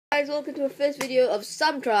guys, welcome to our first video of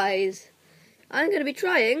Sam Tries. I'm going to be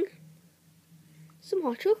trying some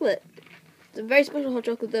hot chocolate. It's a very special hot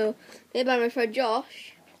chocolate though, made by my friend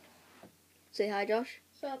Josh. Say hi, Josh.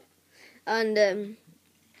 What's up? And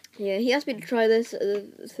yeah, he asked me to try this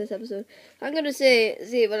episode. I'm going to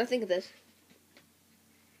see what I think of this.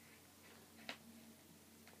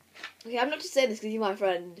 Okay, I'm not just saying this because you're my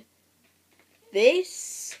friend.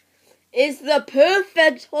 This is the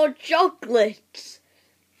perfect hot chocolate.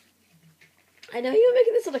 I know you were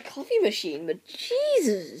making this on a coffee machine, but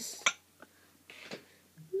Jesus.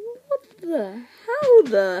 What the? How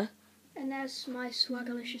the? And there's my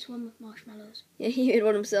Swagalicious one with marshmallows. Yeah, he made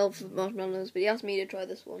one himself with marshmallows, but he asked me to try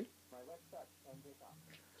this one.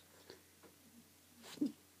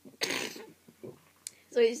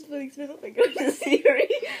 So he's putting Smith up and going to Siri.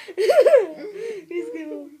 He's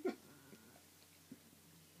going.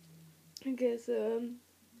 Okay, so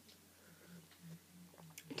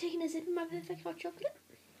taking a sip of my perfect hot chocolate.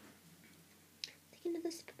 Taking another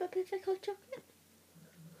sip of my perfect hot chocolate.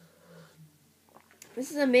 This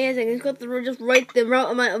is amazing. It's got the right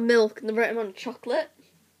amount of milk and the right amount of chocolate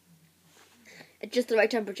at just the right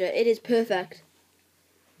temperature. It is perfect.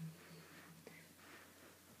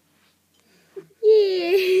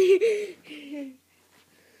 Yay!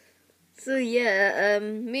 So yeah,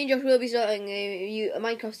 me and Josh will be starting a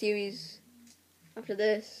Minecraft series after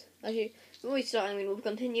this. Actually, when we start, we'll be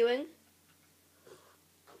continuing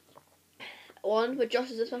one with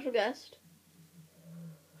Josh as a special guest.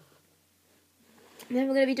 And then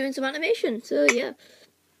we're going to be doing some animation, so yeah.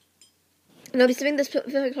 And I'll be sipping this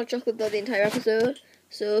perfect hot chocolate though the entire episode.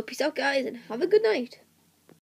 So peace out guys and have a good night.